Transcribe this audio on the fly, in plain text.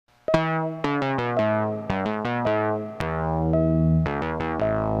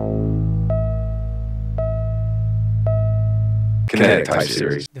kinetic type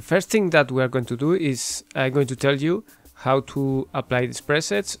series. The first thing that we are going to do is I'm going to tell you how to apply these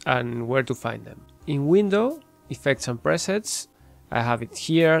presets and where to find them. In Window, Effects and Presets, I have it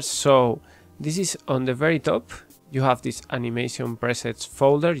here. So this is on the very top. You have this animation presets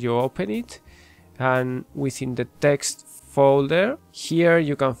folder, you open it, and within the text folder, here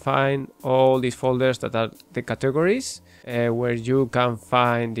you can find all these folders that are the categories where you can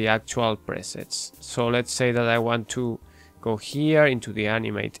find the actual presets. So let's say that I want to go here into the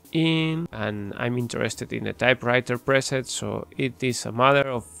animate in, and I'm interested in the typewriter preset, so it is a matter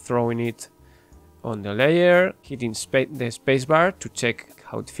of throwing it on the layer, hitting the spacebar to check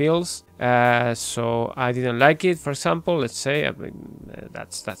how it feels. So I didn't like it, for example. Let's say, I mean,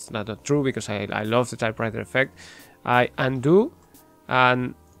 that's not true because I love the typewriter effect. I undo,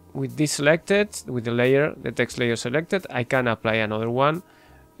 and with this selected, with the layer, the text layer selected, I can apply another one.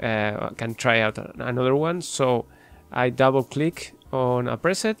 I can try out another one. So I double click on a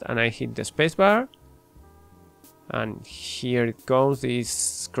preset and I hit the spacebar, and here it comes,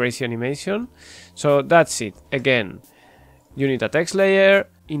 this crazy animation. So that's it. Again, you need a text layer.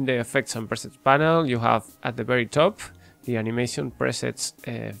 In the Effects and Presets panel, you have at the very top the animation presets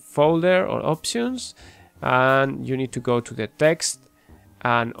folder or options, and you need to go to the text,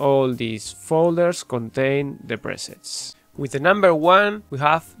 and all these folders contain the presets. With the number 1, we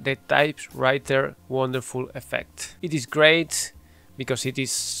have the Typewriter wonderful effect. It is great because it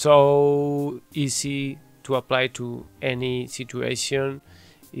is so easy to apply to any situation.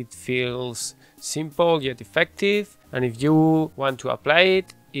 It feels simple yet effective, and if you want to apply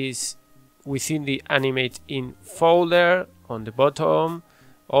it, is within the animate in folder on the bottom.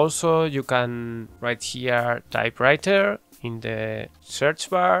 Also, you can write here typewriter in the search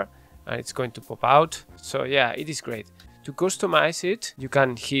bar and it's going to pop out. So yeah, it is great. To customize it, you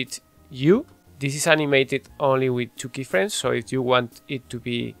can hit U. This is animated only with 2 keyframes, so if you want it to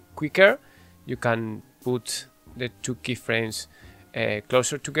be quicker, you can put the 2 keyframes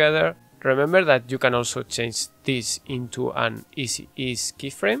closer together. Remember that you can also change this into an easy ease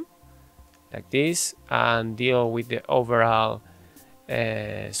keyframe, like this, and deal with the overall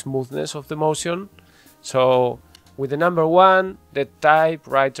smoothness of the motion. So with the number 1, the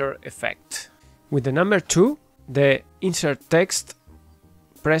typewriter effect. With the number 2, the insert text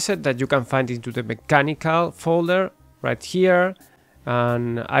preset that you can find into the mechanical folder right here.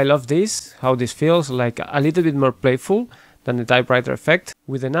 And I love this, how this feels like a little bit more playful than the typewriter effect.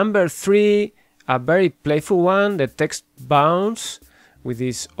 With the number 3, a very playful one, the text bounce with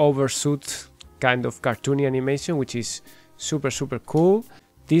this overshoot kind of cartoony animation, which is super cool.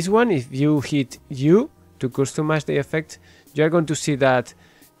 This one, if you hit U to customize the effect, you are going to see that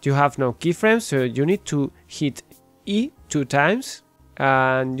you have no keyframes, so you need to hit E 2 times,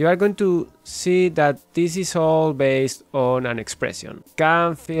 and you are going to see that this is all based on an expression.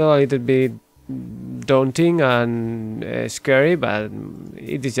 Can feel a little bit daunting and scary, but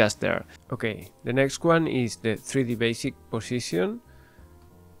it is just there. Okay, the next one is the 3D basic position.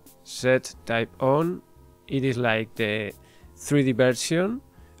 Set type on. It is like the 3D version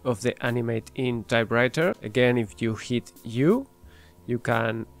of the animate in typewriter. Again, if you hit U, you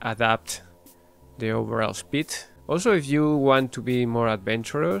can adapt the overall speed. Also, if you want to be more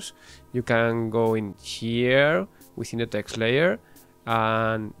adventurous, you can go in here within the text layer,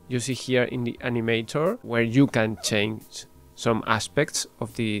 and you see here in the animator where you can change some aspects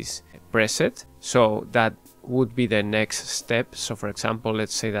of this preset. So that would be the next step. So for example,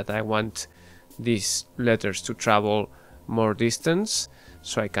 let's say that I want these letters to travel more distance,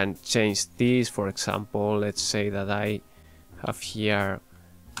 so I can change this. For example, let's say that I have here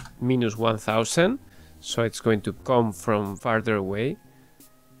 -1000, so it's going to come from farther away.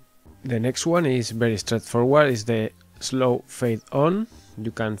 The next one is very straightforward, is the slow fade on.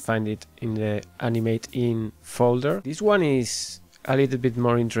 You can find it in the animate in folder. This one is a little bit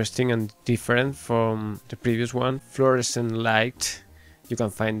more interesting and different from the previous one. Fluorescent light, you can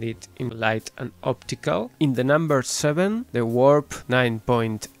find it in light and optical. In the number 7, the warp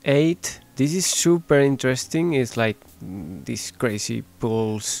 9.8. This is super interesting. It's like this crazy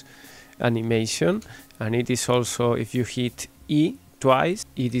pulse animation, and it is also, if you hit E twice,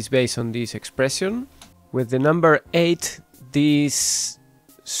 it is based on this expression. With the number 8, this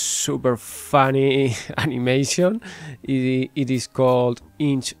super funny animation, it is called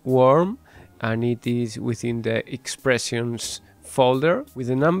Inchworm, and it is within the expressions folder. With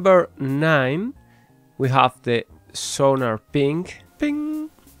the number 9, we have the Sonar ping, ping,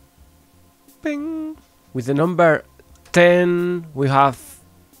 ping. With the number 10, we have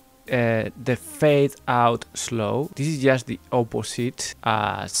the fade out slow. This is just the opposite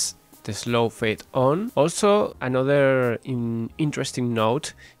as the slow fade on. Also, another interesting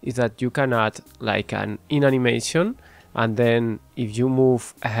note is that you can add like an in animation, and then if you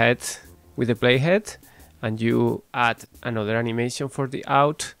move ahead with the playhead and you add another animation for the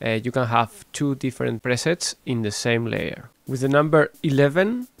out, you can have two different presets in the same layer. With the number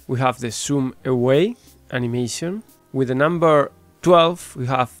 11, we have the zoom away animation. With the number 12, we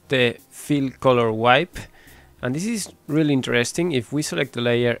have the fill color wipe. And this is really interesting. If we select the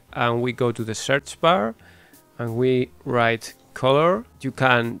layer and we go to the search bar and we write color, you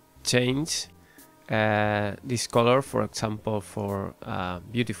can change this color, for example, for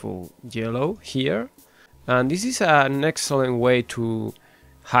beautiful yellow here. And this is an excellent way to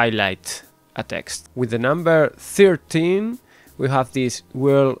highlight a text. With the number 13, we have this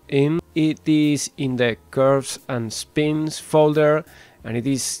whirl in. It is in the curves and spins folder, and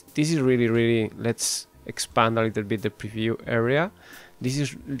this is really, let's expand a little bit the preview area. This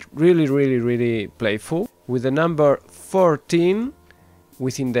is really playful. With the number 14,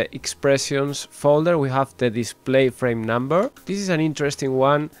 within the expressions folder, we have the display frame number. This is an interesting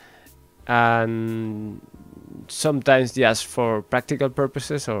one, and sometimes just for practical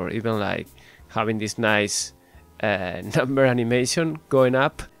purposes, or even like having this nice number animation going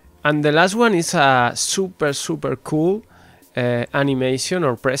up. And the last one is a super cool animation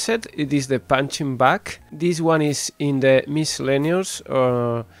or preset. It is the punching bag. This one is in the miscellaneous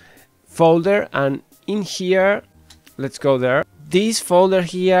folder, and in here, let's go there. This folder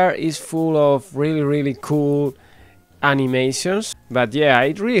here is full of really cool animations. But yeah,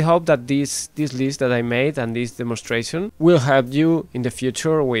 I really hope that this list that I made and this demonstration will help you in the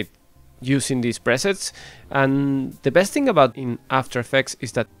future with using these presets. And the best thing about in After Effects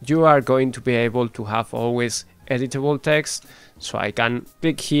is that you are going to be able to have always editable text. So I can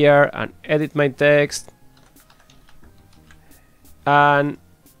click here and edit my text, and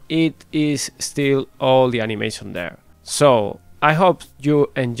it is still all the animation there. So I hope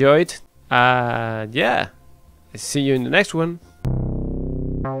you enjoyed. Yeah, see you in the next one.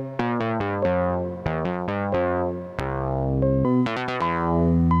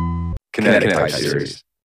 Kinetic Type Series.